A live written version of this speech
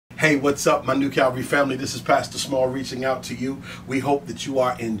Hey, what's up, my new Calvary family? This is Pastor Small reaching out to you. We hope that you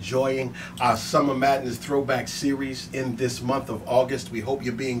are enjoying our Summer Madness Throwback series in this month of August. We hope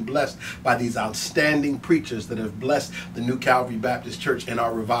you're being blessed by these outstanding preachers that have blessed the New Calvary Baptist Church in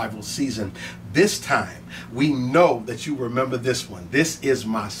our revival season. This time, we know that you remember this one. This is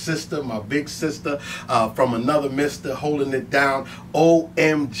my sister, my big sister, from another mister, holding it down.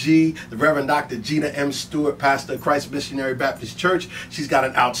 OMG, the Reverend Dr. Gina M. Stewart, pastor of Christ Missionary Baptist Church. She's got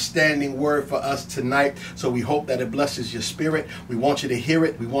an outstanding word for us tonight, so we hope that it blesses your spirit. We want you to hear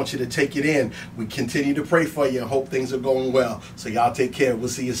it. We want you to take it in. We continue to pray for you and hope things are going well. So y'all take care. We'll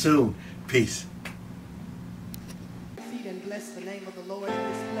see you soon. Peace. And bless the name of the Lord in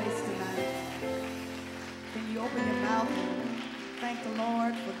this place tonight. Can you open your mouth and thank the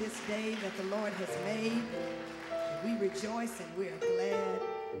Lord for this day that the Lord has made? We rejoice and we are glad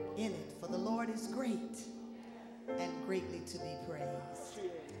in it, for the Lord is great and greatly to be praised.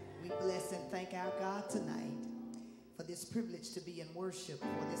 We bless and thank our God tonight for this privilege to be in worship,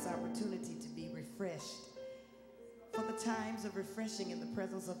 for this opportunity to be refreshed, for the times of refreshing in the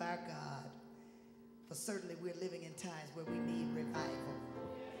presence of our God. For certainly we're living in times where we need revival.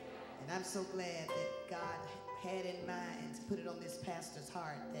 And I'm so glad that God had in mind to put it on this pastor's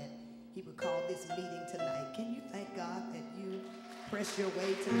heart that he would call this meeting tonight. Can you thank God that you pressed your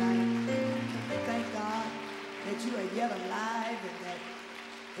way tonight? Can you thank God that you are yet alive and that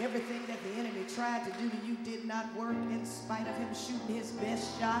everything that the enemy tried to do to you did not work in spite of him shooting his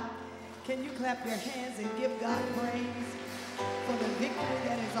best shot? Can you clap your hands and give God praise for the victory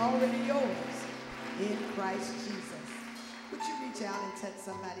that is already yours in Christ Jesus? Would you reach out and touch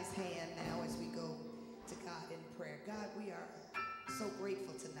somebody's hand now as we go to God in prayer? God, we are so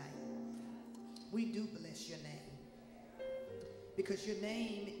grateful tonight. We do bless your name because your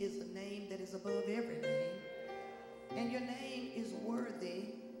name is a name that is above every name, and your name is worthy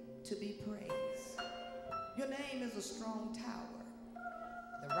to be praised. Your name is a strong tower.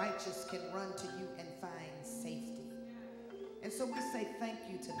 The righteous can run to you and find safety. And so we say thank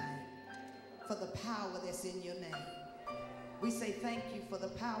you tonight for the power that's in your name. We say thank you for the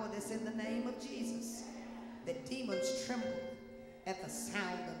power that's in the name of Jesus, that demons tremble at the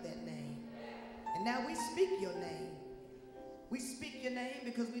sound of that name. And now we speak your name. We speak your name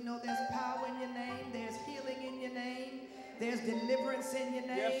because we know there's power in your name, there's healing in your name, there's deliverance in your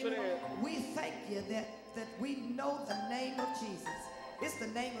name. Yes, it is. We thank you that we know the name of Jesus. It's the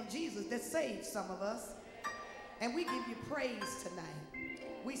name of Jesus that saves some of us. And we give you praise tonight.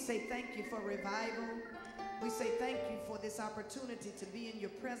 We say thank you for revival. We say thank you for this opportunity to be in your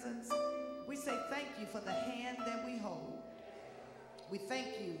presence. We say thank you for the hand that we hold. We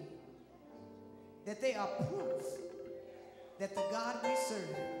thank you that they are proof that the God we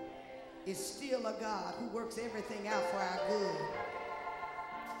serve is still a God who works everything out for our good.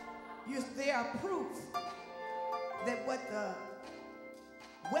 They are proof that what the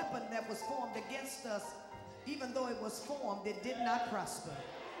weapon that was formed against us, even though it was formed, it did not prosper.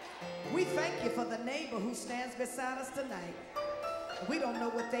 We thank you for the neighbor who stands beside us tonight. We don't know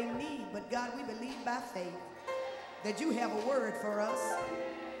what they need, but God, we believe by faith that you have a word for us.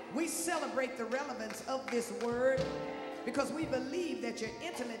 We celebrate the relevance of this word because we believe that you're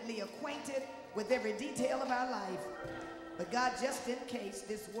intimately acquainted with every detail of our life. But God, just in case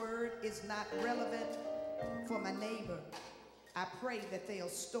this word is not relevant for my neighbor, I pray that they'll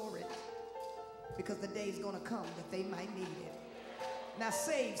store it because the day's going to come that they might need it. Now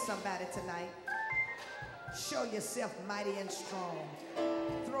save somebody tonight. Show yourself mighty and strong.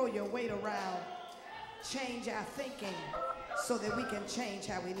 Throw your weight around. Change our thinking so that we can change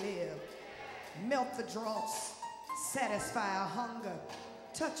how we live. Melt the dross. Satisfy our hunger.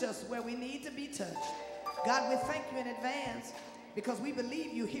 Touch us where we need to be touched. God, we thank you in advance because we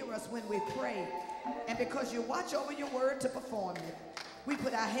believe you hear us when we pray. And because you watch over your word to perform it. We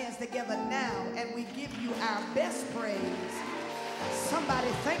put our hands together now and we give you our best praise. Somebody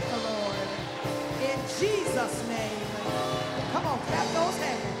thank the Lord in Jesus' name. Come on, clap those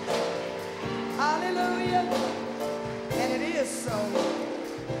hands. Hallelujah. And it is so.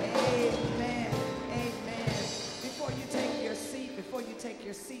 Amen. Amen. Before you take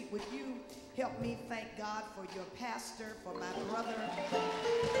your seat, would you help me thank God for your pastor, for my brother,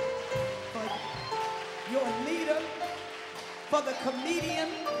 for your leader, for the comedian.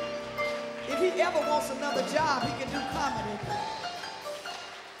 If he ever wants another job, he can do comedy.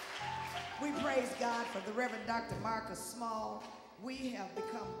 We praise God for the Reverend Dr. Marcus Small. We have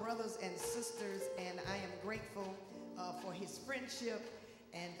become brothers and sisters, and I am grateful for his friendship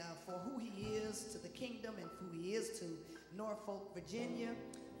and for who he is to the kingdom and who he is to Norfolk, Virginia,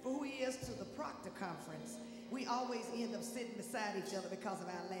 for who he is to the Proctor Conference. We always end up sitting beside each other because of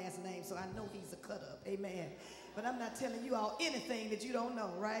our last name, so I know he's a cut-up, amen. But I'm not telling you all anything that you don't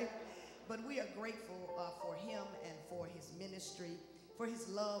know, right? But we are grateful for him and for his ministry, for his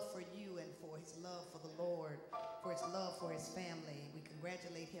love for you and for his love for the Lord, for his love for his family. We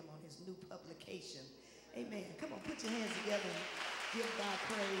congratulate him on his new publication. Amen. Come on, put your hands together and give God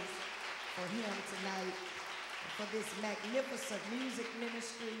praise for him tonight, for this magnificent music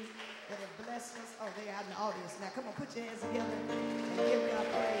ministry that have blessed us. Oh, they're out in the audience now. Come on, put your hands together and give God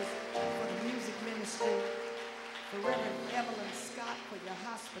praise for the music ministry, for Reverend Evelyn Scott for your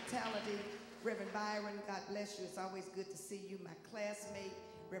hospitality. Reverend Byron, God bless you. It's always good to see you. My classmate,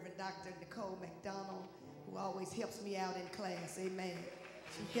 Reverend Dr. Nicole McDonald, who always helps me out in class. Amen.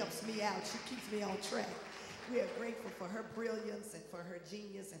 She helps me out. She keeps me on track. We are grateful for her brilliance and for her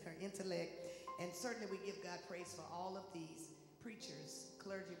genius and her intellect. And certainly we give God praise for all of these preachers,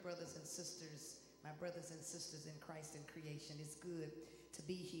 clergy brothers and sisters, my brothers and sisters in Christ and creation. It's good to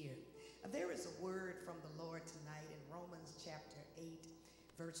be here. There is a word from the Lord tonight in Romans chapter 8,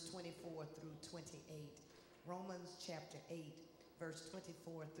 verse 24 through 28. Romans chapter 8, verse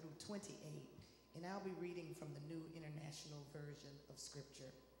 24 through 28. And I'll be reading from the New International Version of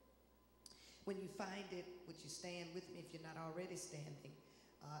Scripture. When you find it, would you stand with me if you're not already standing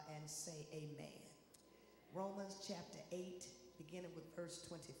and say amen. Romans chapter 8, beginning with verse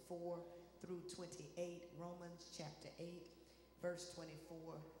 24 through 28. Romans chapter 8, verse 24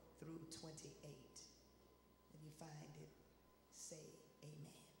 through 28. When you find it, say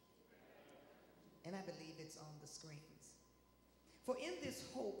amen. And I believe it's on the screens. For in this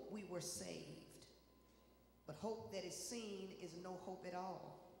hope we were saved. But hope that is seen is no hope at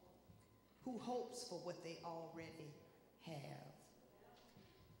all. Who hopes for what they already have?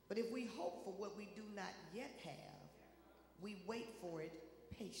 But if we hope for what we do not yet have, we wait for it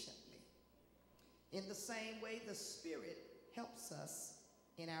patiently. In the same way, the Spirit helps us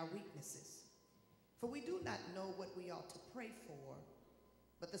in our weaknesses. For we do not know what we ought to pray for,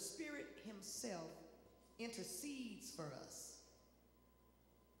 but the Spirit himself intercedes for us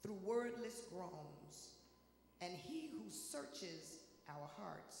through wordless groans. And he who searches our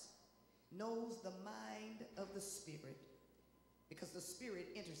hearts knows the mind of the Spirit, because the Spirit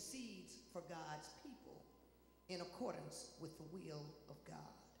intercedes for God's people in accordance with the will of God.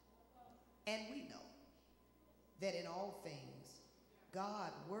 And we know that in all things,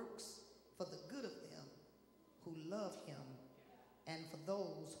 God works for the good of them who love him and for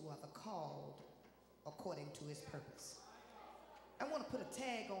those who are the called according to his purpose. I want to put a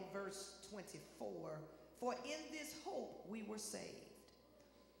tag on verse 24. For in this hope we were saved.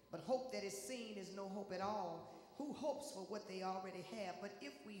 But hope that is seen is no hope at all. Who hopes for what they already have? But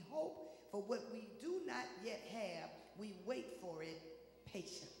if we hope for what we do not yet have, we wait for it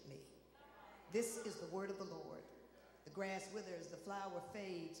patiently. This is the word of the Lord. The grass withers, the flower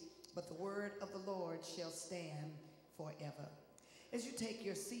fades, but the word of the Lord shall stand forever. As you take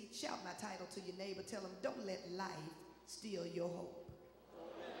your seat, shout my title to your neighbor. Tell him, don't let life steal your hope.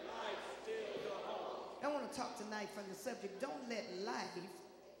 Don't let life steal your hope. I want to talk tonight from the subject, don't let life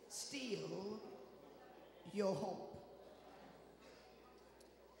steal your hope.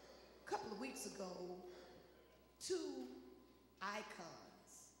 A couple of weeks ago, two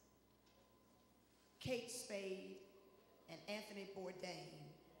icons, Kate Spade and Anthony Bourdain,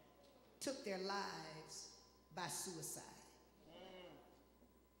 took their lives by suicide.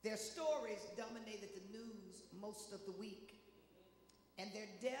 Their stories dominated the news most of the week, and their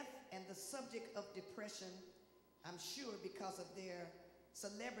death and the subject of depression, I'm sure because of their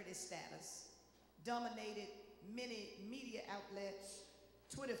celebrity status, dominated many media outlets,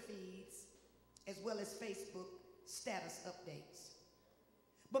 Twitter feeds, as well as Facebook status updates.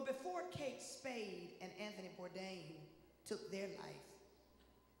 But before Kate Spade and Anthony Bourdain took their life,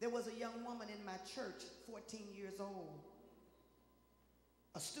 there was a young woman in my church, 14 years old,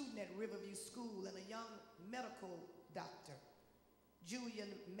 a student at Riverview School, and a young medical doctor, Julian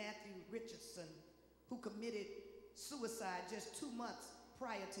Matthew Richardson, who committed suicide just 2 months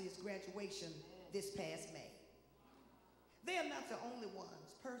prior to his graduation this past May. They are not the only ones.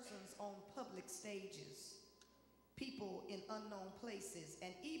 Persons on public stages, people in unknown places,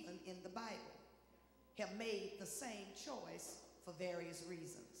 and even in the Bible have made the same choice for various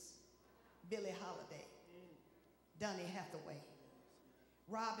reasons. Billie Holiday, Donny Hathaway,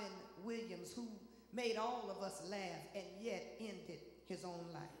 Robin Williams, who made all of us laugh and yet ended his own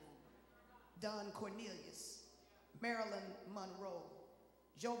life. Don Cornelius, Marilyn Monroe,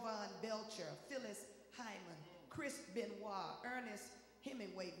 Jovan Belcher, Phyllis Hyman, Chris Benoit, Ernest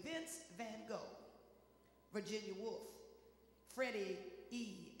Hemingway, Vince Van Gogh, Virginia Woolf, Freddie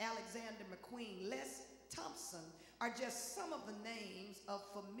E., Alexander McQueen, Les Thompson are just some of the names of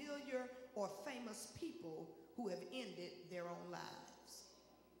familiar or famous people who have ended their own lives.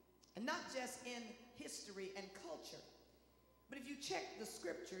 And not just in history and culture, but if you check the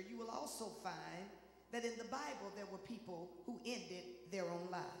scripture, you will also find that in the Bible there were people who ended their own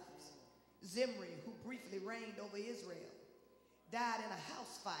lives. Zimri, who briefly reigned over Israel, died in a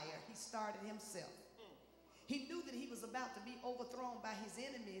house fire he started himself. He knew that he was about to be overthrown by his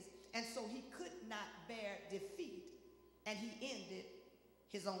enemies, and so he could not bear defeat, and he ended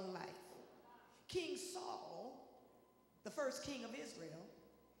his own life. King Saul, the first king of Israel,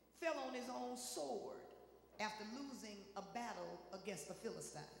 fell on his own sword after losing a battle against the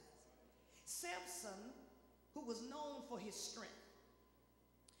Philistines. Samson, who was known for his strength,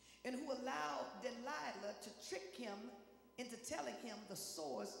 and who allowed Delilah to trick him into telling him the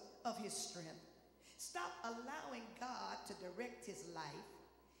source of his strength, stopped allowing God to direct his life,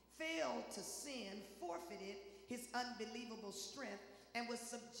 failed to sin, forfeited his unbelievable strength, and was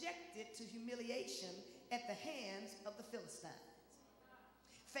subjected to humiliation at the hands of the Philistines.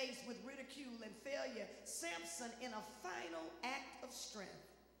 Faced with ridicule and failure, Samson, in a final act of strength,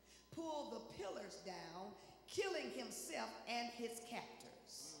 pulled the pillars down, killing himself and his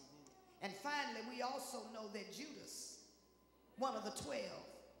captors. And finally, we also know that Judas, one of the 12,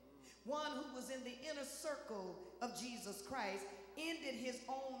 one who was in the inner circle of Jesus Christ, ended his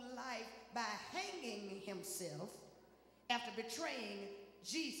own life by hanging himself after betraying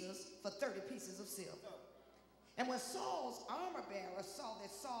Jesus for 30 pieces of silver. And when Saul's armor bearer saw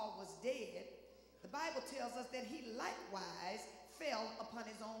that Saul was dead, the Bible tells us that he likewise fell upon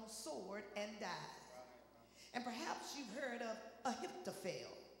his own sword and died. And perhaps you've heard of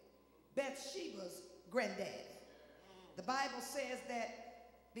Ahithophel, Bathsheba's granddaddy. The Bible says that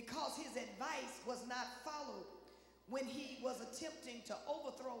because his advice was not followed when he was attempting to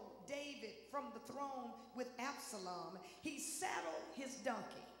overthrow David from the throne with Absalom, he saddled his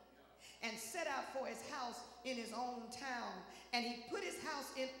donkey and set out for his house in his own town. And he put his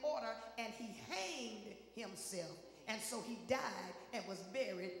house in order and he hanged himself. And so he died and was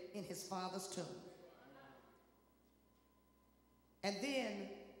buried in his father's tomb. And then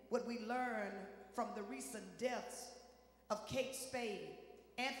what we learn from the recent deaths of Kate Spade,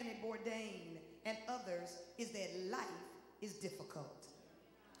 Anthony Bourdain, and others is that life is difficult.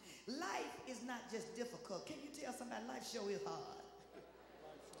 Life is not just difficult. Can you tell somebody life sure is hard?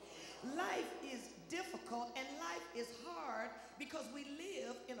 Life is difficult and life is hard because we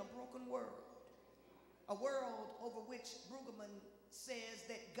live in a broken world. A world over which Brueggemann says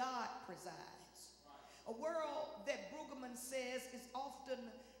that God presides. A world that Brueggemann says is often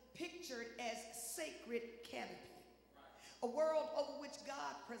pictured as sacred canopy. A world over which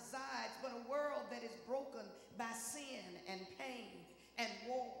God presides, but a world that is broken by sin and pain and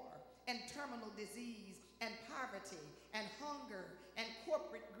war and terminal disease and poverty and hunger and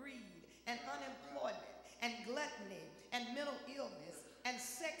corporate greed and unemployment and gluttony and mental illness and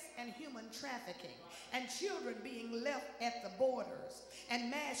sex and human trafficking and children being left at the borders and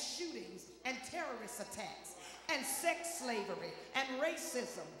mass shootings and terrorist attacks and sex slavery and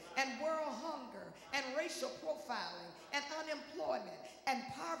racism and world hunger and racial profiling and unemployment and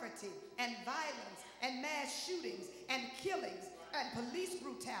poverty and violence and mass shootings and killings and police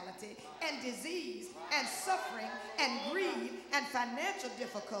brutality and disease and suffering and greed and financial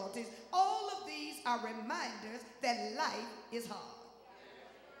difficulties. All of these are reminders that life is hard.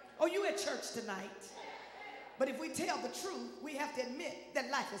 Oh, you at church tonight. But if we tell the truth, we have to admit that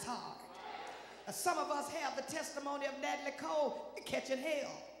life is hard. Some of us have the testimony of Natalie Cole catching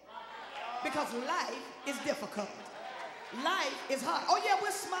hell because life is difficult. Life is hard. Oh yeah,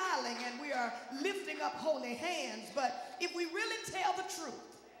 we're smiling and we are lifting up holy hands, but if we really tell the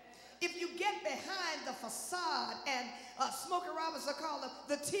truth, if you get behind the facade, and Smokey Robinson called them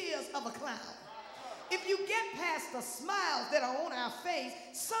the tears of a clown, if you get past the smiles that are on our face,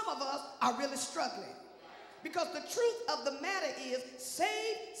 some of us are really struggling. Because the truth of the matter is,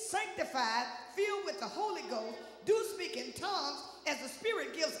 saved, sanctified, filled with the Holy Ghost, do speak in tongues as the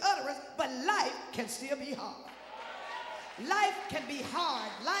Spirit gives utterance, but life can still be hard. Life can be hard.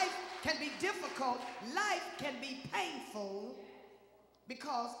 Life can be difficult. Life can be painful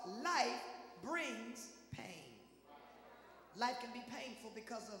because life brings pain. Life can be painful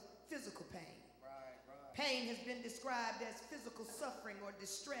because of physical pain. Pain has been described as physical suffering or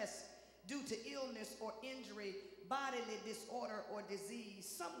distress due to illness or injury, bodily disorder or disease.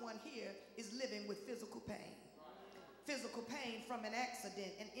 Someone here is living with physical pain. Physical pain from an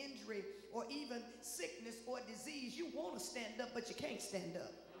accident, an injury, or even sickness or disease. You want to stand up, but you can't stand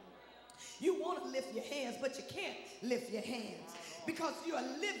up. You want to lift your hands, but you can't lift your hands because you are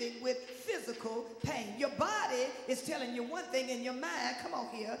living with physical pain. Your body is telling you one thing and your mind, come on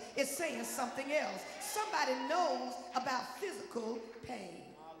here, is saying something else. Somebody knows about physical pain.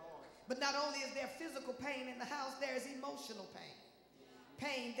 But not only is there physical pain in the house, there is emotional pain.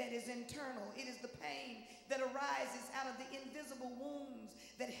 Pain that is internal. It is the pain that arises out of the invisible wounds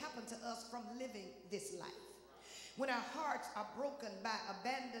that happen to us from living this life. When our hearts are broken by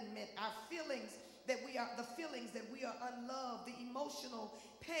abandonment, our feelings that we are unloved, the emotional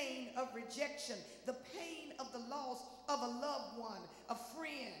pain of rejection, the pain of the loss of a loved one, a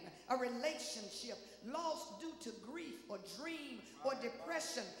friend, a relationship, loss due to grief or dream or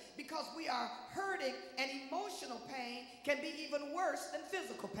depression, because we are hurting, and emotional pain can be even worse than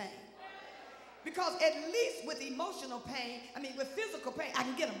physical pain. Because at least with with physical pain, I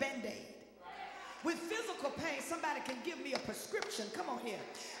can get a Band-Aid. With physical pain, somebody can give me a prescription. Come on here.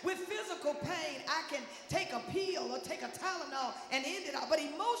 With physical pain, I can take a pill or take a Tylenol and end it all. But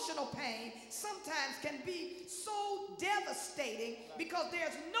emotional pain sometimes can be so devastating because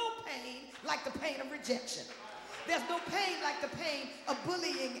there's no pain like the pain of rejection. There's no pain like the pain of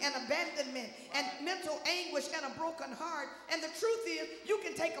bullying and abandonment and mental anguish and a broken heart. And the truth is, you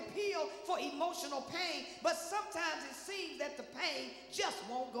can take a pill for emotional pain, but sometimes it seems that the pain just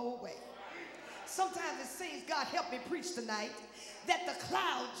won't go away. Sometimes it seems, God help me preach tonight, that the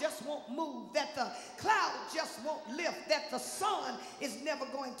cloud just won't move, that the cloud just won't lift, that the sun is never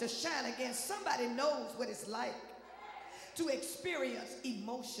going to shine again. Somebody knows what it's like to experience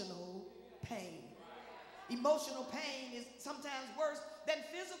emotional pain. Emotional pain is sometimes worse than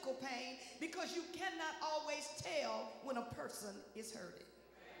physical pain because you cannot always tell when a person is hurting.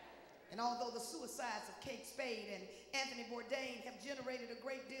 And although the suicides of Kate Spade and Anthony Bourdain have generated a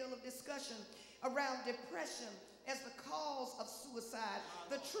great deal of discussion around depression as the cause of suicide,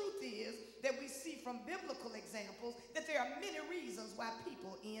 the truth is that we see from biblical examples that there are many reasons why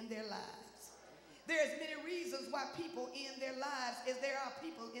people end their lives. There's many reasons why people end their lives, as there are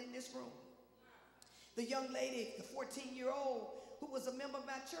people in this room. The young lady, the 14-year-old who was a member of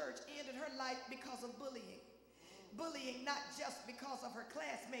my church, ended her life because of bullying. Bullying not just because of her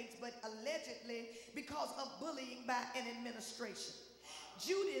classmates, but allegedly because of bullying by an administration.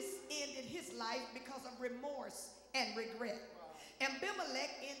 Judas ended his life because of remorse and regret.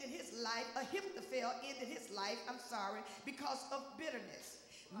 Abimelech ended his life, Ahithophel ended his life, because of bitterness.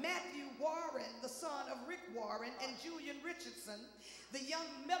 Matthew Warren, the son of Rick Warren, and Julian Richardson, the young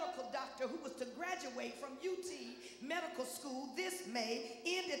medical doctor who was to graduate from UT Medical School this May,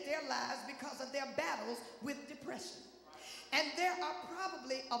 ended their lives because of their battles with depression. And there are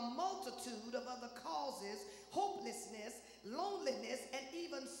probably a multitude of other causes, hopelessness, loneliness, and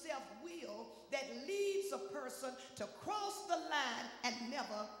even self-will that leads a person to cross the line and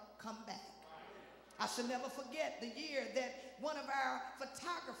never come back. I shall never forget the year that one of our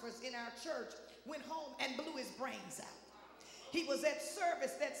photographers in our church went home and blew his brains out. He was at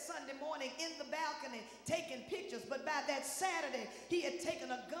service that Sunday morning in the balcony taking pictures, but by that Saturday, he had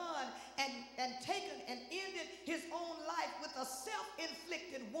taken a gun and ended his own life with a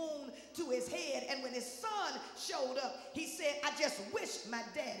self-inflicted wound to his head. And when his son showed up, he said, "I just wish my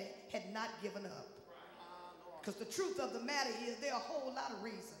daddy had not given up." Because the truth of the matter is, there are a whole lot of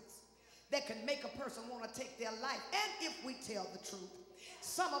reasons that can make a person want to take their life. And if we tell the truth,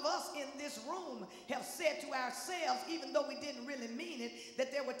 some of us in this room have said to ourselves, even though we didn't really mean it,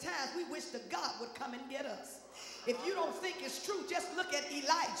 that there were times we wish that God would come and get us. If you don't think it's true, just look at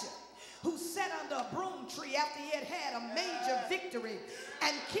Elijah, who sat under a broom tree after he had had a major victory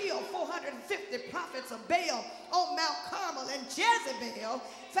and killed 450 prophets of Baal on Mount Carmel. And Jezebel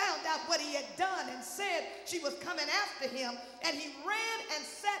found out what he had done and said she was coming after him. And he ran and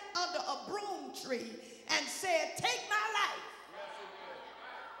sat under a broom tree and said, "Take my life,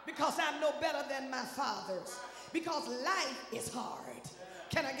 because I'm no better than my fathers." Because life is hard.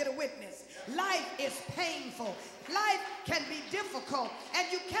 Can I get a witness? Life is painful. Life can be difficult, and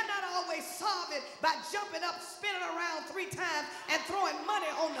you cannot always solve it by jumping up, spinning around 3 times, and throwing money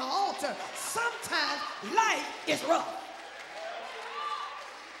on the altar. Sometimes life is rough.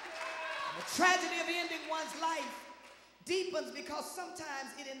 The tragedy of ending one's life deepens because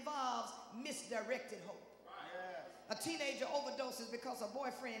sometimes it involves misdirected hope. A teenager overdoses because a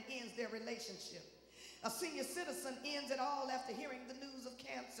boyfriend ends their relationship. A senior citizen ends it all after hearing the news of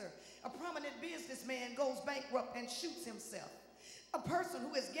cancer. A prominent businessman goes bankrupt and shoots himself. A person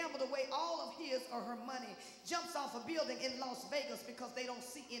who has gambled away all of his or her money jumps off a building in Las Vegas because they don't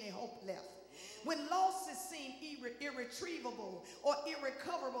see any hope left. When losses seem irretrievable or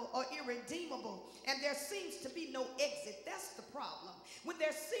irrecoverable or irredeemable, and there seems to be no exit, that's the problem. When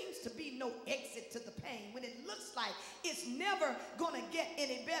there seems to be no exit to the pain, when it looks like it's never going to get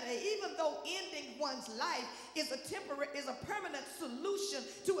any better, even though ending one's life is a permanent solution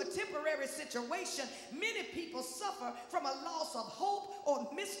to a temporary situation, many people suffer from a loss of hope or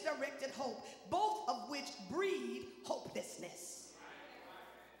misdirected hope, both of which breed hopelessness.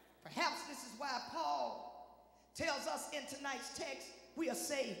 Perhaps this is why Paul tells us in tonight's text, we are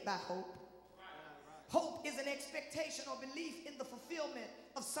saved by hope. Hope is an expectation or belief in the fulfillment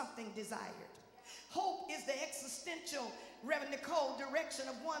of something desired. Hope is the existential, Reverend Nicole, direction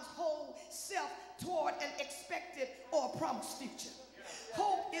of one's whole self toward an expected or promised future.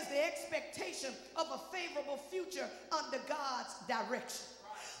 Hope is the expectation of a favorable future under God's direction.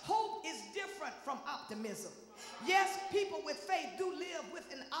 Hope is different from optimism. Yes, people with faith do live with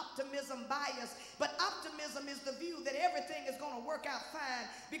an optimism bias, but optimism is the view that everything is going to work out fine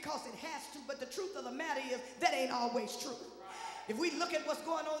because it has to, but the truth of the matter is that ain't always true. If we look at what's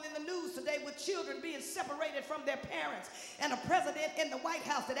going on in the news today with children being separated from their parents and a president in the White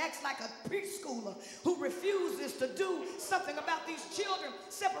House that acts like a preschooler who refuses to do something about these children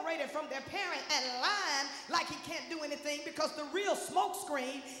separated from their parent and lying like he can't do anything, because the real smoke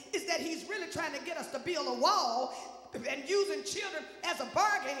screen is that he's really trying to get us to build a wall and using children as a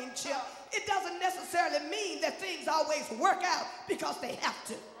bargaining chip. It doesn't necessarily mean that things always work out because they have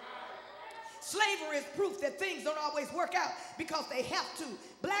to. Slavery is proof that things don't always work out because they have to.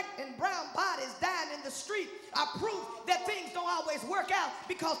 Black and brown bodies dying in the street are proof that things don't always work out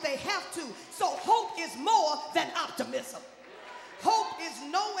because they have to. So hope is more than optimism. Hope is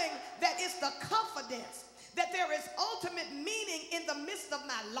knowing that it's the confidence that there is ultimate meaning in the midst of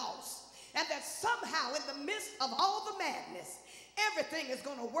my loss, and that somehow in the midst of all the madness, everything is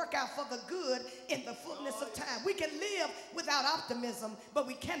going to work out for the good in the fullness of time. We can live without optimism, but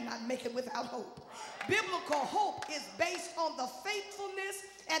we cannot make it without hope. Biblical hope is based on the faithfulness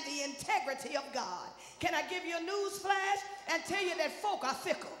and the integrity of God. Can I give you a news flash and tell you that folk are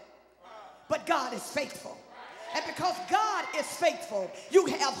fickle, but God is faithful? And because God is faithful, you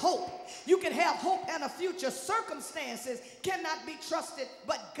have hope. You can have hope and a future. Circumstances cannot be trusted,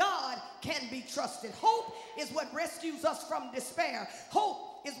 but God can be trusted. Hope is what rescues us from despair. Hope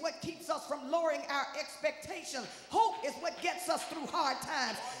is what keeps us from lowering our expectations. Hope is what gets us through hard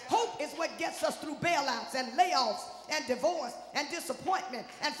times. Hope is what gets us through bailouts and layoffs and divorce and disappointment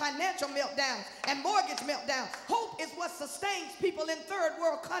and financial meltdowns and mortgage meltdowns. Hope is what sustains people in third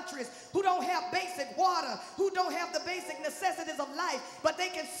world countries who don't have basic water, who don't have the basic necessities of life, but they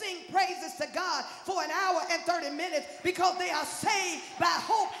can sing praises to God for an hour and 30 minutes because they are saved by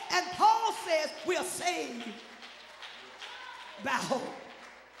hope. And Paul says we are saved by hope.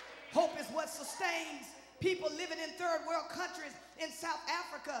 Hope is what sustains people living in third world countries in South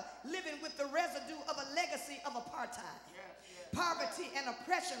Africa, living with the residue of a legacy of apartheid, poverty and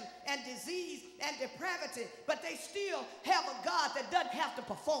oppression and disease and depravity, but they still have a God that doesn't have to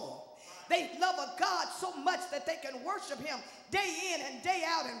perform. They love a God so much that they can worship him day in and day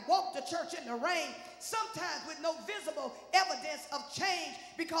out and walk to church in the rain, sometimes with no visible evidence of change,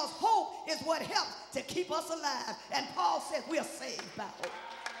 because hope is what helps to keep us alive. And Paul says we are saved by hope.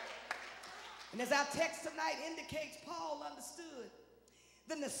 And as our text tonight indicates, Paul understood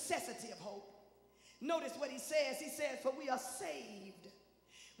the necessity of hope. Notice what he says. He says, for we are saved.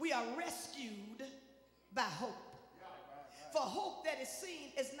 We are rescued by hope. For hope that is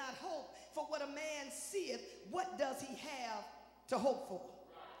seen is not hope. For what a man seeth, what does he have to hope for?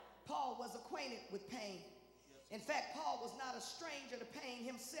 Paul was acquainted with pain. In fact, Paul was not a stranger to pain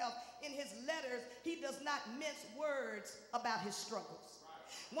himself. In his letters, he does not mince words about his struggles.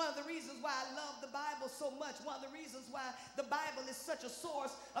 One of the reasons why I love the Bible so much, one of the reasons why the Bible is such a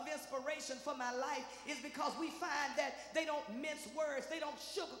source of inspiration for my life, is because we find that they don't mince words. They don't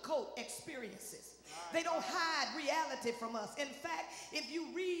sugarcoat experiences. They don't hide reality from us. In fact, if you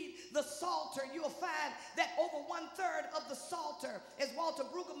read the Psalter, you'll find that over 1/3 of the Psalter, as Walter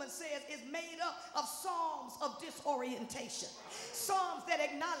Brueggemann says, is made up of psalms of disorientation. Psalms that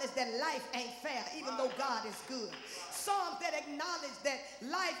acknowledge that life ain't fair, even though God is good. Psalms that acknowledge that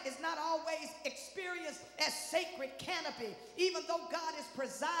life is not always experienced as sacred canopy, even though God is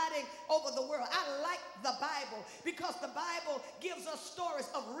presiding over the world. I like the Bible because the Bible gives us stories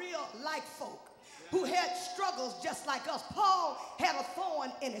of real life folk who had struggles just like us. Paul had a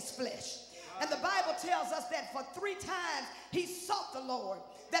thorn in his flesh. And the Bible tells us that for 3 times he sought the Lord,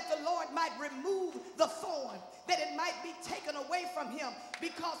 that the Lord might remove the thorn, that it might be taken away from him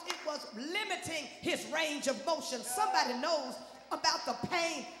because it was limiting his range of motion. Somebody knows about the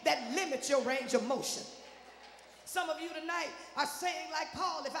pain that limits your range of motion. Some of you tonight are saying like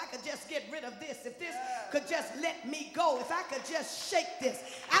Paul, if I could just get rid of this, if this could just let me go, if I could just shake this,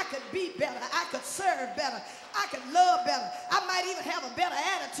 I could be better, I could serve better, I could love better, I might even have a better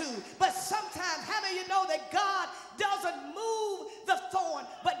attitude. But sometimes, how many of you know that God doesn't move the thorn,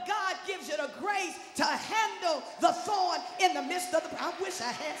 but God gives you the grace to handle the thorn in the midst of the... I wish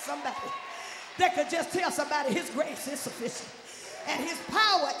I had somebody that could just tell somebody his grace is sufficient. And his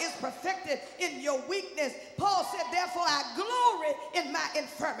power is perfected in your weakness. Paul said, therefore I glory in my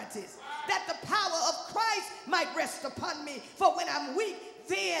infirmities, that the power of Christ might rest upon me. For when I'm weak,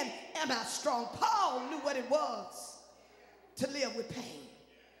 then am I strong. Paul knew what it was to live with pain.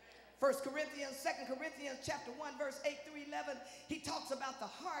 2 Corinthians chapter 1, verse 8 through 11, he talks about the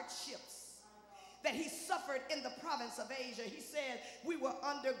hardships that he suffered in the province of Asia. He said, we were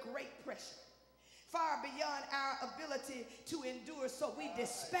under great pressure, far beyond our ability to endure, so we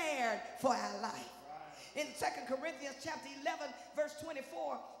despaired for our life. In 2 Corinthians chapter 11, verse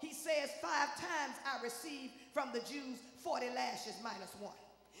 24, he says, 5 times I received from the Jews 40 lashes minus 1.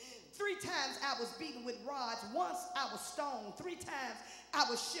 3 times I was beaten with rods. Once I was stoned. 3 times I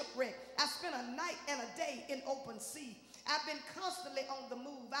was shipwrecked. I spent a night and a day in open sea. I've been constantly on the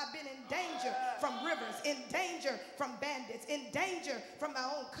move. I've been in danger from rivers, in danger from bandits, in danger from my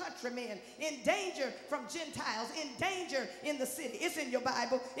own countrymen, in danger from Gentiles, in danger in the city. It's in your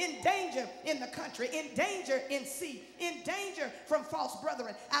Bible. In danger in the country, in danger in sea, in danger from false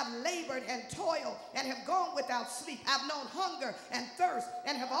brethren. I've labored and toiled and have gone without sleep. I've known hunger and thirst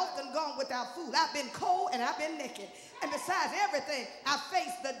and have often gone without food. I've been cold and I've been naked. And besides everything, I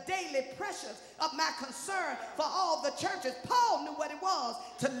face the daily pressures of my concern for all the churches. Paul knew what it was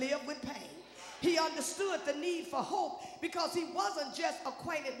to live with pain. He understood the need for hope because he wasn't just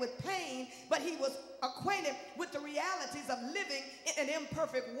acquainted with pain, but he was acquainted with the realities of living in an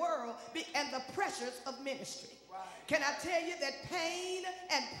imperfect world and the pressures of ministry. Can I tell you that pain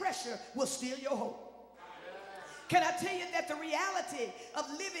and pressure will steal your hope? Can I tell you that the reality of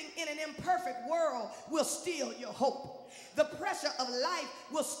living in an imperfect world will steal your hope? The pressure of life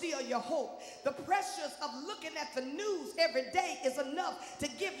will steal your hope. The pressures of looking at the news every day is enough to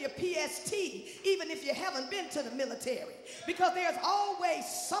give you PST, even if you haven't been to the military. Because there's always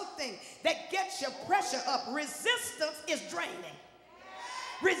something that gets your pressure up. Resistance is draining.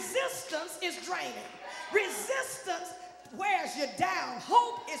 Resistance is draining. Resistance wears you down.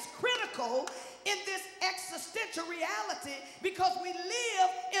 Hope is critical in this existential reality because we live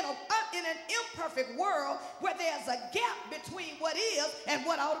in an imperfect world where there's a gap between what is and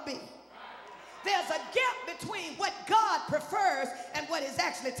what ought to be. There's a gap between what God prefers and what is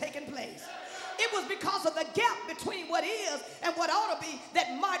actually taking place. It was because of the gap between what is and what ought to be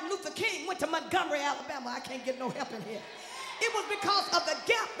that Martin Luther King went to Montgomery, Alabama. I can't get no help in here. It was because of the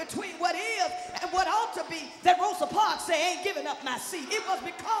gap between what is and what ought to be that Rosa Parks said, ain't giving up my seat. It was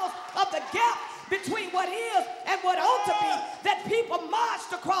because of the gap between what is and what ought to be that people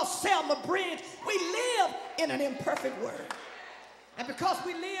marched across Selma Bridge. We live in an imperfect world. And because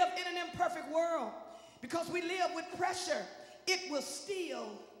we live in an imperfect world, because we live with pressure, it will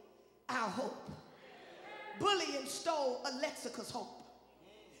steal our hope. Bullying stole Alexica's hope.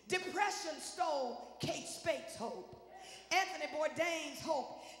 Depression stole Kate Spate's hope. Anthony Bourdain's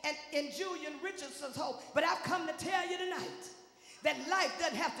hope and Julian Richardson's hope. But I've come to tell you tonight that life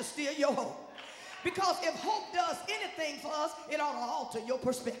doesn't have to steal your hope. Because if hope does anything for us, it ought to alter your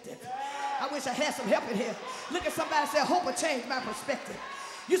perspective. I wish I had some help in here. Look at somebody and say, hope will change my perspective.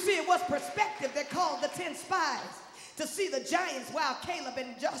 You see, it was perspective that called the 10 spies to see the giants while Caleb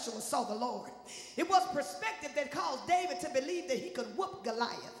and Joshua saw the Lord. It was perspective that caused David to believe that he could whoop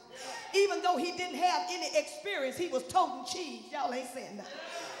Goliath. Even though he didn't have any experience, he was toting cheese. Y'all ain't saying nothing.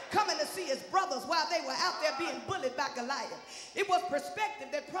 Coming to see his brothers while they were out there being bullied by Goliath. It was perspective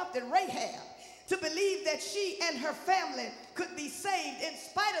that prompted Rahab to believe that she and her family could be saved in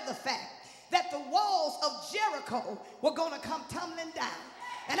spite of the fact that the walls of Jericho were going to come tumbling down.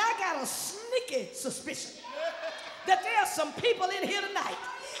 And I got a sneaky suspicion that there are some people in here tonight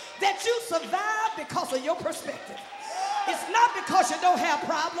that you survived because of your perspective. It's not because you don't have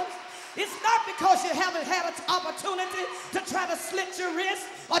problems. It's not because you haven't had an opportunity to try to slit your wrist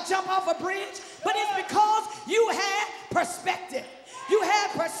or jump off a bridge, but it's because you had perspective. You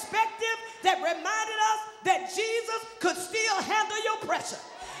had perspective that reminded us that Jesus could still handle your pressure.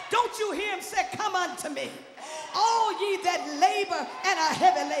 Don't you hear him say, come unto me, all ye that labor and are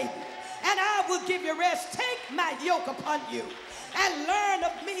heavy laden, and I will give you rest. Take my yoke upon you and learn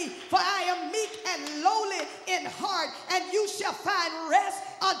of me, for I am meek and lowly in heart, and you shall find rest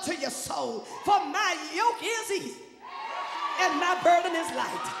unto your soul. For my yoke is easy and my burden is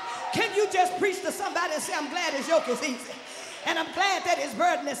light. Can you just preach to somebody and say, I'm glad his yoke is easy, and I'm glad that his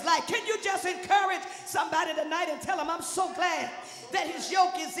burden is light? Can you just encourage somebody tonight and tell them, I'm so glad that his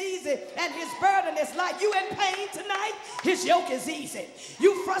yoke is easy and his burden is light? You in pain tonight? His yoke is easy.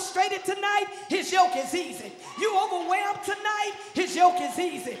 You frustrated tonight? His yoke is easy. You overwhelmed tonight? His yoke is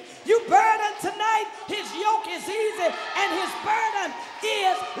easy. You burdened tonight? His yoke is easy and his burden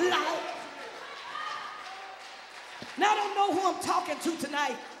is light. Now I don't know who I'm talking to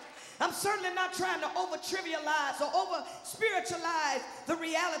tonight. I'm certainly not trying to over-trivialize or over-spiritualize the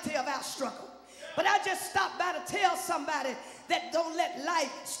reality of our struggle. But I just stopped by to tell somebody that don't let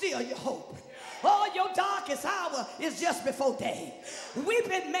life steal your hope. Oh, your darkest hour is just before day.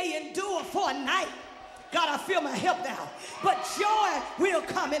 Weeping may endure for a night. God, I feel my help now. But joy will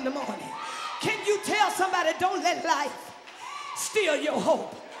come in the morning. Can you tell somebody, don't let life steal your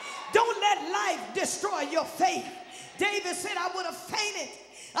hope? Don't let life destroy your faith. David said, I would have fainted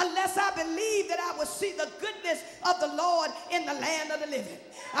unless I believed that I would see the goodness of the Lord in the land of the living.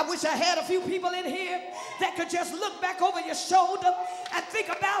 I wish I had a few people in here that could just look back over your shoulder and think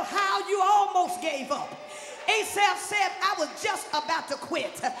about how you almost gave up. Asaph said, I was just about to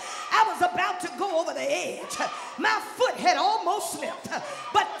quit. I was about to go over the edge. My foot had almost slipped,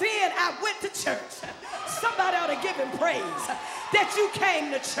 but then I went to church. Somebody ought to give him praise that you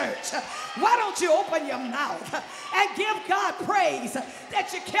came to church. Why don't you open your mouth and give God praise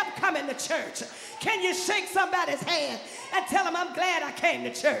that you kept coming to church? Can you shake somebody's hand and tell them, I'm glad I came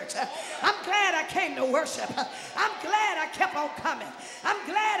to church. I'm glad I came to worship. I'm glad I kept on coming. I'm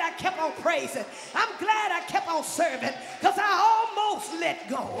glad I kept on praising. I'm glad I kept on serving, because I almost let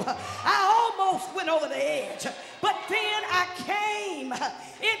go. I almost went over the edge. But then I came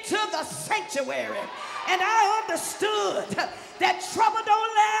into the sanctuary and I understood that trouble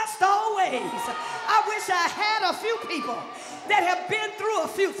don't last always. I wish I had a few people that have been through a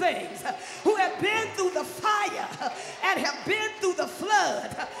few things, who have been through the fire and have been through the flood,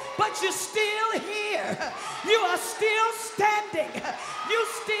 but you're still here. You are still standing. You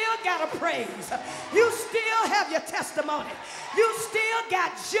still got a praise. You still have your testimony. You still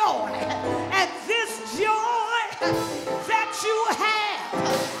got joy. And this joy that you have,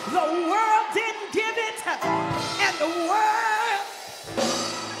 the world didn't give it, and the world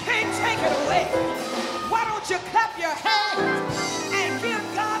can't take it away. Why don't you clap your hands and give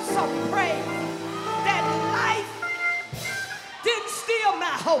God some praise that life didn't steal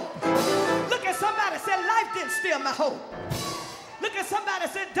my hope. Look at somebody and say, life didn't steal my hope. Look at somebody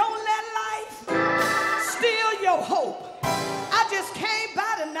and say, don't let life steal your hope. I just came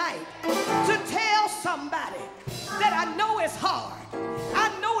by tonight to tell somebody that I know it's hard.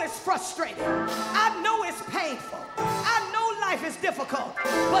 I know it's frustrating. I know it's painful. I know life is difficult.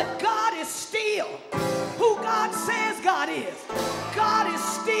 But God is still who God says God is. God is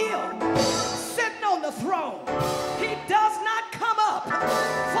still sitting on the throne. He does not come up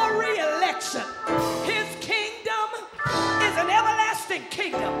for re-election. His kingdom is an everlasting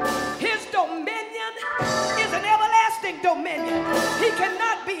kingdom. His dominion is an everlasting dominion. He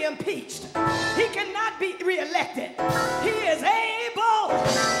cannot be impeached. He cannot be re-elected. He is able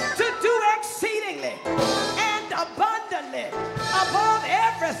to do exceedingly and abundantly above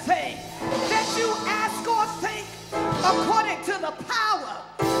everything that you ask or think, according to the power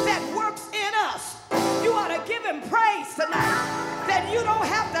that works in us. You ought to give him praise tonight that you don't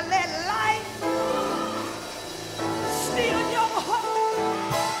have to let life steal your hope.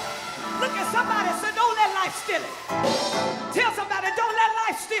 Look at somebody and say, don't let life steal it. Tell somebody, don't let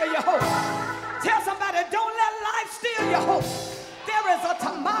life steal your hope. Tell somebody, don't let life steal your hope. There is a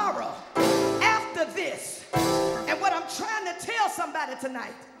tomorrow after this. And what I'm trying to tell somebody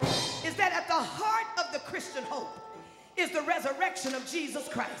tonight is that at the heart of the Christian hope is the resurrection of Jesus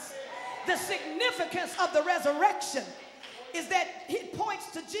Christ. The significance of the resurrection is that it points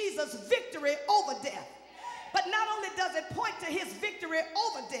to Jesus' victory over death. But not only does it point to his victory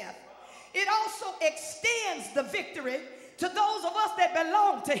over death, it also extends the victory to those of us that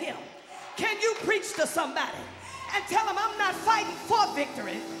belong to him. Can you preach to somebody and tell them, I'm not fighting for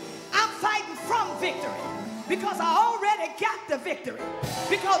victory, I'm fighting from victory, because I already got the victory,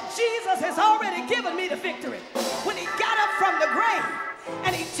 because Jesus has already given me the victory. When he got up from the grave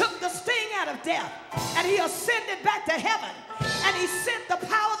and he took the sting out of death and he ascended back to heaven and he sent the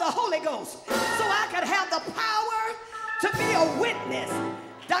power of the Holy Ghost so I could have the power to be a witness.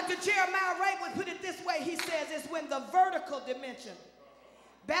 Dr. Jeremiah Wright would put it this way. He says it's when the vertical dimension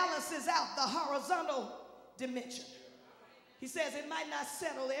balances out the horizontal dimension. He says it might not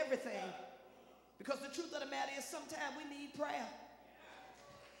settle everything, because the truth of the matter is sometimes we need prayer.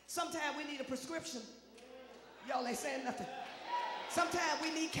 Sometimes we need a prescription. Y'all ain't saying nothing. Sometimes we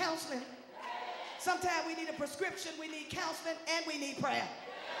need counseling. Sometimes we need a prescription. We need counseling and we need prayer.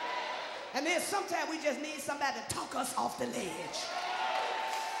 And then sometimes we just need somebody to talk us off the ledge.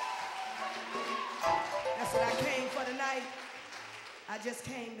 That's what I came for tonight. I just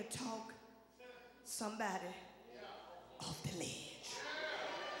came to talk somebody off the ledge.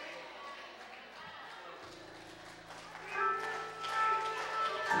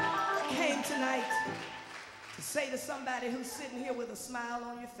 I came tonight to say to somebody who's sitting here with a smile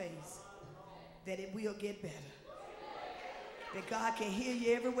on your face that it will get better. That God can hear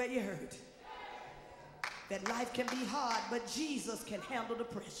you everywhere you hurt. That life can be hard, but Jesus can handle the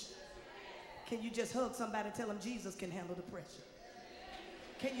pressure. Can you just hug somebody and tell them Jesus can handle the pressure?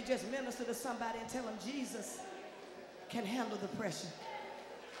 Can you just minister to somebody and tell them Jesus can handle the pressure?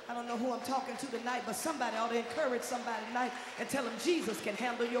 I don't know who I'm talking to tonight, but somebody ought to encourage somebody tonight and tell them Jesus can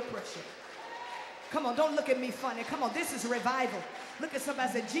handle your pressure. Come on, don't look at me funny. Come on, this is revival. Look at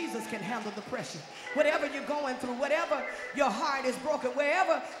somebody and say, Jesus can handle the pressure. Whatever you're going through, whatever your heart is broken,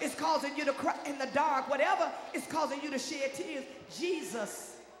 wherever it's causing you to cry in the dark, whatever is causing you to shed tears,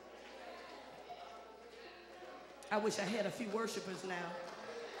 Jesus. I wish I had a few worshipers now.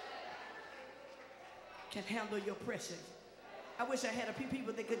 Can handle your pressure. I wish I had a few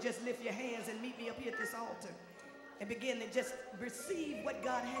people that could just lift your hands and meet me up here at this altar and begin to just receive what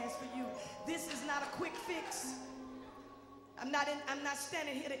God has for you. This is not a quick fix. I'm not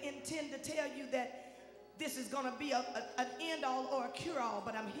standing here to intend to tell you that this is going to be an end-all or a cure-all,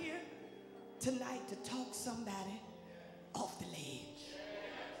 but I'm here tonight to talk somebody off the ledge.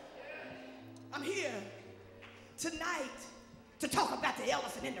 I'm here tonight to talk about the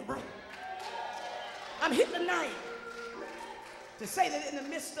elephant in the room. I'm here tonight to say that in the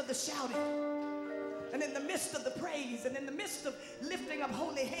midst of the shouting, and in the midst of the praise, and in the midst of lifting up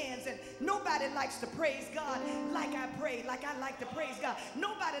holy hands, and nobody likes to praise God like I pray, like I like to praise God.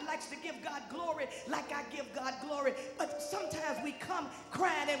 Nobody likes to give God glory like I give God glory. But sometimes we come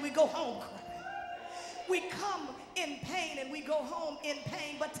crying and we go home crying. We come in pain and we go home in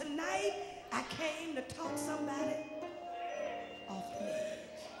pain. But tonight, I came to talk somebody off the ledge.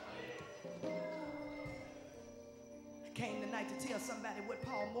 I came tonight to tell somebody what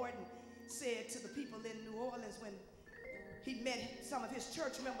Paul Morton said to the people in New Orleans when he met some of his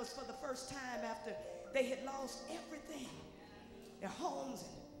church members for the first time after they had lost everything. Their homes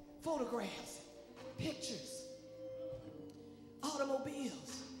and photographs, pictures,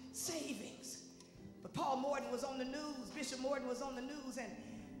 automobiles, savings. But Paul Morton was on the news, Bishop Morton was on the news, and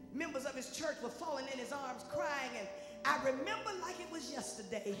members of his church were falling in his arms crying. And I remember like it was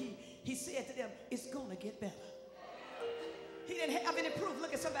yesterday, he said to them, it's gonna get better. He didn't have any proof.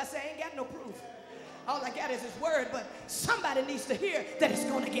 Look at somebody say, I ain't got no proof. All I got is his word, but somebody needs to hear that it's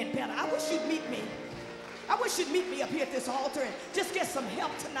going to get better. I wish you'd meet me. I wish you'd meet me up here at this altar and just get some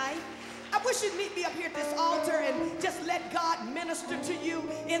help tonight. I wish you'd meet me up here at this altar and just let God minister to you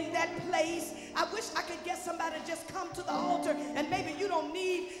in that place. I wish I could get somebody to just come to the altar, and maybe you don't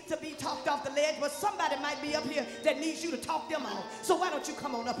need to be talked off the ledge, but somebody might be up here that needs you to talk them off. So why don't you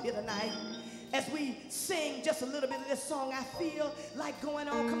come on up here tonight? As we sing just a little bit of this song, I feel like going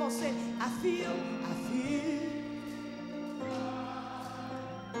on. Come on, say, I feel.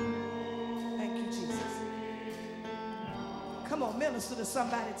 Thank you, Jesus. Come on, minister to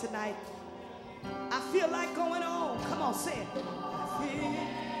somebody tonight. I feel like going on. Come on, say it. I feel.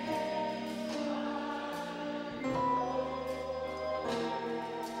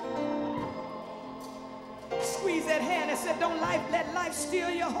 Squeeze that hand and say, don't let life steal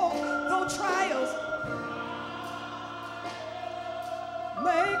your hope. Though trials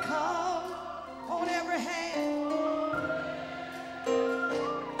may come on every hand,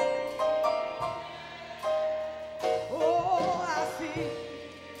 oh, I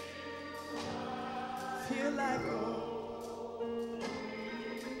feel like oh.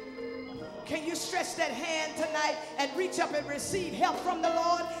 Can you stretch that hand tonight and reach up and receive help from the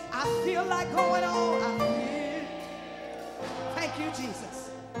Lord? I feel like going on. I feel. Thank you, Jesus.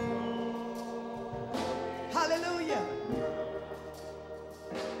 Hallelujah.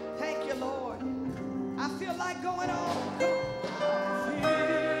 Thank you, Lord. I feel like going on.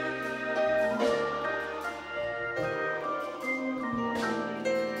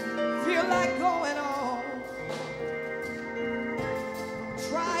 Feel like going on.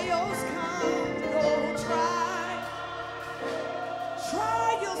 Trials come, go try.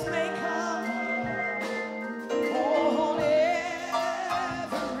 Trials may come.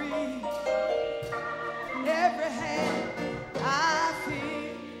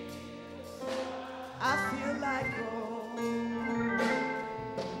 I feel like oh.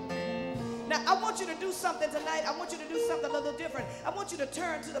 want you to do something tonight. I want you to do something a little different. I want you to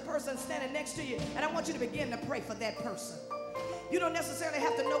turn to the person standing next to you, and I want you to begin to pray for that person. You don't necessarily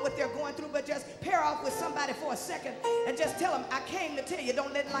have to know what they're going through, but just pair off with somebody for a second and just tell them, I came to tell you,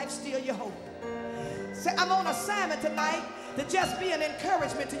 don't let life steal your hope. Say, I'm on assignment tonight to just be an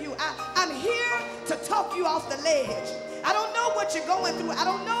encouragement to you. I'm here to talk you off the ledge. I don't know what you're going through. I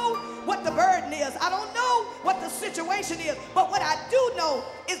don't know what the burden is. I don't know what the situation is. But what I do know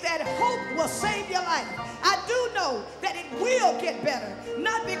is that hope will save your life. I do know that it will get better.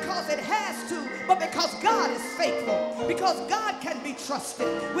 Not because it has to, but because God is faithful. Because God can be trusted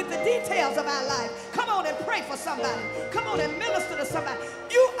with the details of our life. Come on and pray for somebody. Come on and minister to somebody.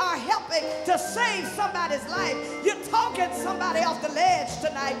 You are helping to save somebody's life. You're talking somebody off the ledge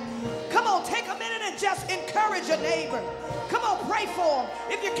tonight. Come on, take a minute and just encourage your neighbor. Come on, pray for them.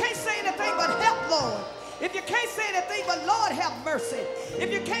 If you can't say anything but help, Lord. If you can't say anything but Lord, have mercy.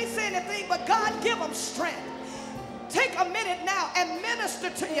 If you can't say anything but God, give them strength. Take a minute now and minister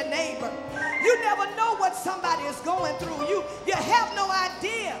to your neighbor. You never know what somebody is going through. You have no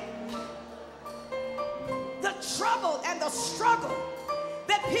idea the trouble and the struggle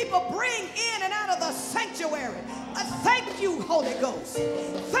that people bring in and out of the sanctuary. Thank you, Holy Ghost.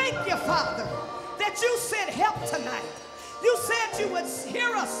 Thank you, Father, that you sent help tonight. You said you would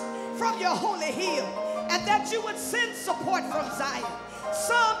hear us from your holy hill and that you would send support from Zion.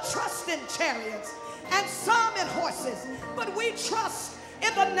 Some trust in chariots and some in horses, but we trust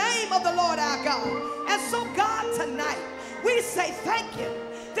in the name of the Lord our God. And so, God, tonight, we say thank you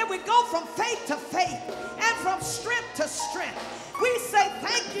that we go from faith to faith and from strength to strength. We say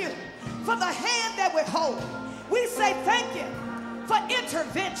thank you for the hand that we hold. We say thank you for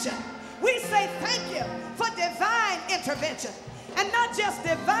intervention. We say thank you for divine intervention. And not just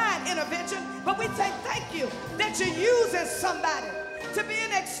divine intervention, but we say thank you that you're using somebody to be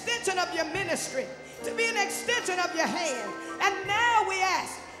an extension of your ministry, to be an extension of your hand. And now we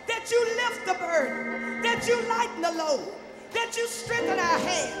ask that you lift the burden, that you lighten the load, that you strengthen our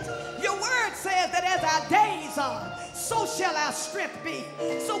hands. Your word says that as our days are, so shall our strength be.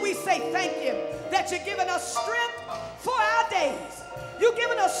 So we say thank you that you're giving us strength for our days. You're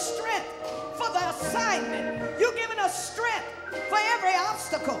giving us strength for the assignment. You're giving us strength for every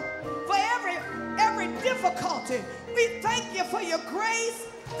obstacle, for every difficulty. We thank you for your grace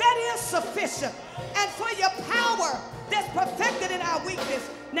that is sufficient and for your power that's perfected in our weakness.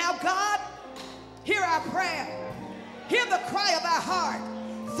 Now, God, hear our prayer. Hear the cry of our heart.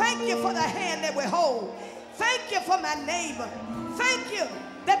 Thank you for the hand that we hold. Thank you for my neighbor. Thank you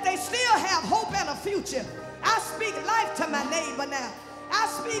that they still have hope and a future. I speak life to my neighbor now. I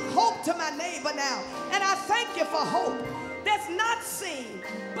speak hope to my neighbor now. And I thank you for hope that's not seen.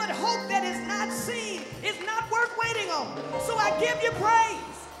 But hope that is not seen is not worth waiting on. So I give you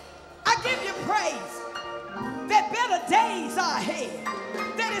praise. I give you praise that better days are ahead.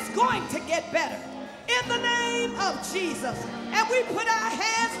 That it's going to get better. In the name of Jesus. And we put our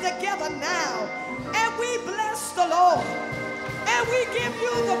hands together now. And we bless the Lord. And we give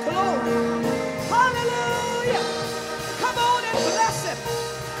you the glory. Hallelujah. Come on and bless him.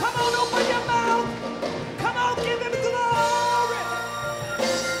 Come on, open your mouth. Come on, give him glory.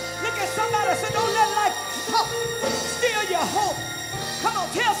 Look at somebody and say, don't let life steal your hope. Come on,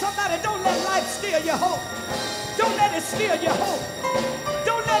 tell somebody, don't let life steal your hope. Don't let it steal your hope.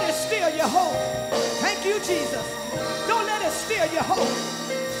 Don't let it steal your hope. Thank you, Jesus. Don't let it steal your hope.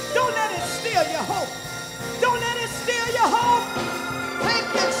 Don't let it steal your hope. Don't let it steal your hope. Thank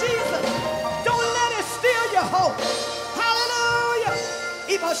you, Jesus. Don't let it steal your hope. Hallelujah.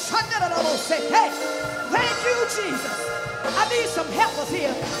 Hey, thank you, Jesus. I need some helpers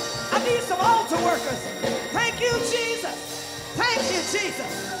here. I need some altar workers. Thank you, Jesus. Thank you,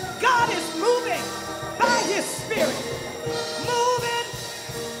 Jesus. God is moving by his spirit. Moving.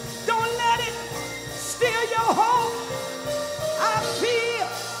 Don't let it steal your hope. I feel.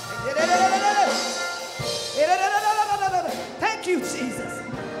 Thank you, Jesus.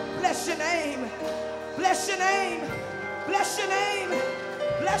 Bless your name. Bless your name. Bless your name.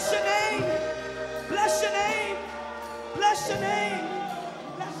 Bless your name. Bless your name. Bless your name.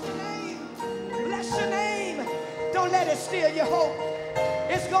 Bless your name. Bless your name. Don't let it steal your hope.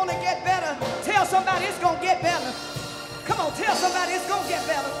 It's going to get better. Tell somebody it's going to get better. Come on, tell somebody it's going to get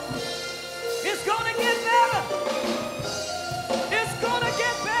better. It's going to get better. It's going to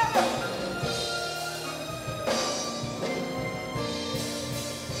get better.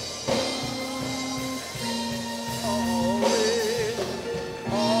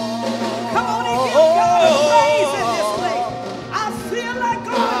 Come on and give God a praise in this place. I feel like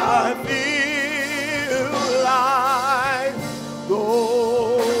going home. I feel like going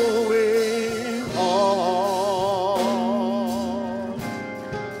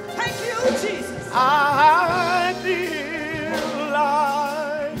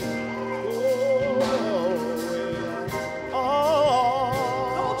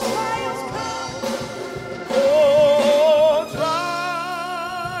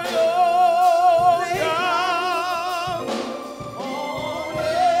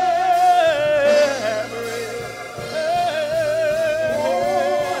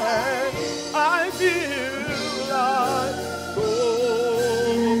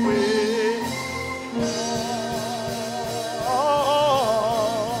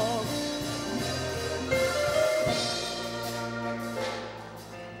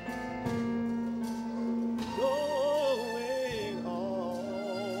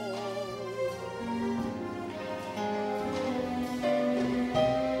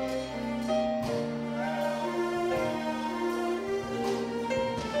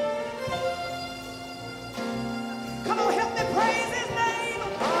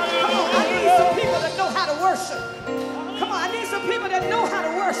worship. Come on, I need some people that know how to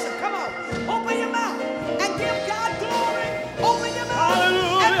worship. Come on, open your mouth and give God glory. Open your mouth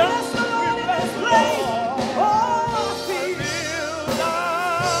and bless the Lord in this place. Oh, I feel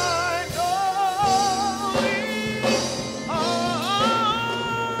like going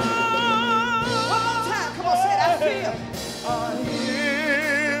one more time. Come on, say it. I feel.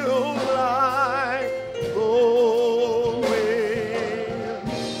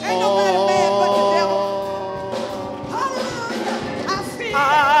 Ain't nobody mad but the devil. Hallelujah. I feel.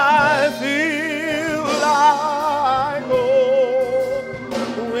 feel like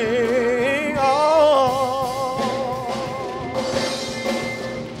going on.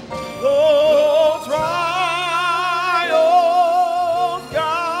 Though trials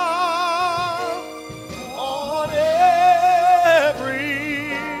come on every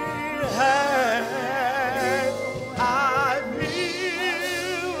hand, I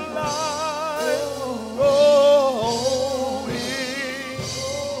feel like going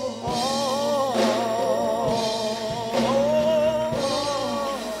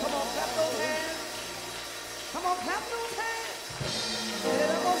Come on, clap those hands.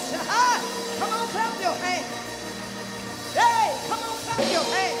 Come on, clap your hands. Hey, come on, clap your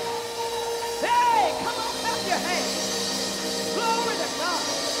hands. Hey, come on, clap your hands. Glory to God.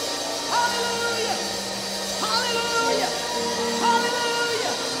 Hallelujah. Hallelujah.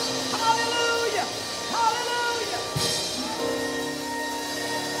 Hallelujah. Hallelujah. Hallelujah.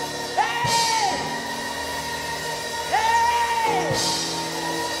 Hey. Hey.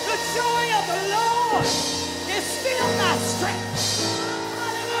 The joy of the Lord is still my strength.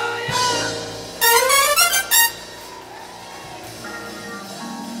 Hallelujah.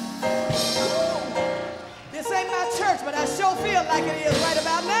 This ain't my church, but I sure feel like it is right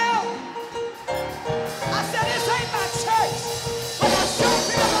about now.